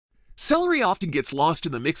Celery often gets lost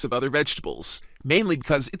in the mix of other vegetables, mainly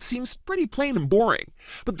because it seems pretty plain and boring.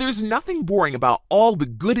 But there's nothing boring about all the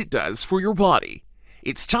good it does for your body.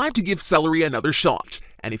 It's time to give celery another shot,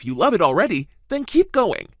 and if you love it already, then keep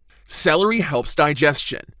going. Celery helps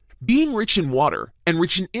digestion. Being rich in water and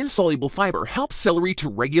rich in insoluble fiber helps celery to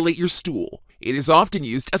regulate your stool. It is often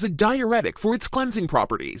used as a diuretic for its cleansing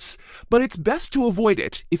properties, but it's best to avoid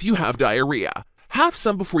it if you have diarrhea. Have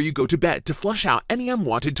some before you go to bed to flush out any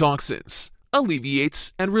unwanted toxins.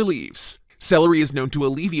 Alleviates and relieves. Celery is known to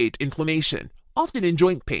alleviate inflammation, often in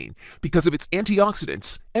joint pain, because of its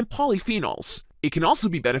antioxidants and polyphenols. It can also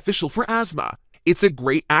be beneficial for asthma. It's a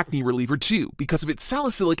great acne reliever too because of its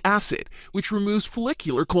salicylic acid, which removes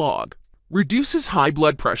follicular clog. Reduces high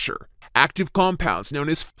blood pressure. Active compounds known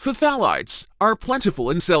as phthalates are plentiful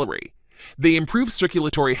in celery. They improve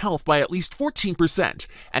circulatory health by at least 14%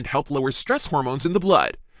 and help lower stress hormones in the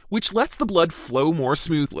blood, which lets the blood flow more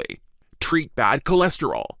smoothly. Treat bad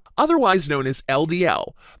cholesterol. Otherwise known as LDL,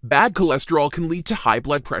 bad cholesterol can lead to high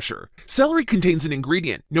blood pressure. Celery contains an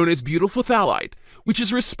ingredient known as butylphthalate, which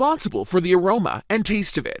is responsible for the aroma and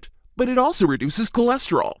taste of it, but it also reduces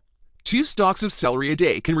cholesterol. 2 stalks of celery a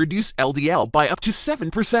day can reduce LDL by up to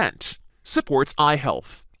 7%. Supports eye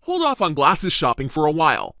health. Hold off on glasses shopping for a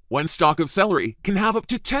while. 1 stalk of celery can have up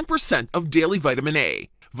to 10% of daily vitamin A.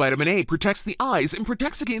 Vitamin A protects the eyes and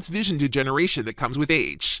protects against vision degeneration that comes with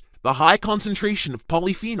age. The high concentration of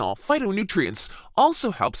polyphenol phytonutrients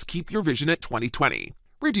also helps keep your vision at 20/20.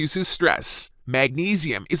 Reduces stress.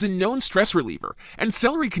 Magnesium is a known stress reliever, and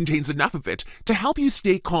celery contains enough of it to help you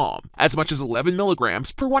stay calm, as much as 11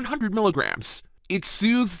 milligrams per 100 milligrams. It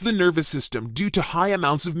soothes the nervous system due to high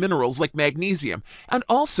amounts of minerals like magnesium and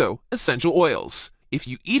also essential oils. If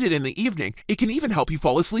you eat it in the evening, it can even help you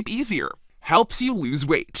fall asleep easier. Helps you lose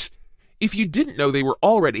weight. If you didn't know they were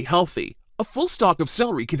already healthy, a full stalk of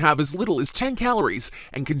celery can have as little as 10 calories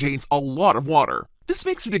and contains a lot of water. This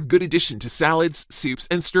makes it a good addition to salads, soups,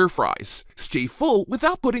 and stir-fries. Stay full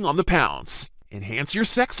without putting on the pounds. Enhance your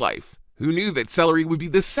sex life. Who knew that celery would be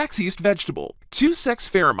the sexiest vegetable? 2 sex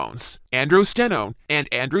pheromones, androstenone and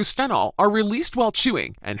androstenol, are released while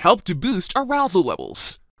chewing and help to boost arousal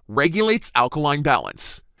levels. Regulates alkaline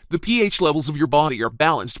balance. The pH levels of your body are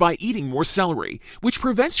balanced by eating more celery, which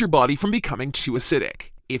prevents your body from becoming too acidic.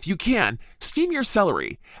 If you can, steam your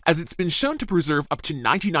celery, as it's been shown to preserve up to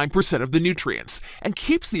 99% of the nutrients and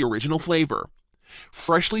keeps the original flavor.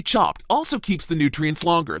 Freshly chopped also keeps the nutrients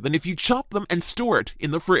longer than if you chop them and store it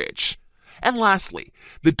in the fridge. And lastly,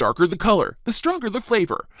 the darker the color, the stronger the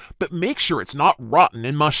flavor, but make sure it's not rotten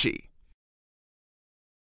and mushy.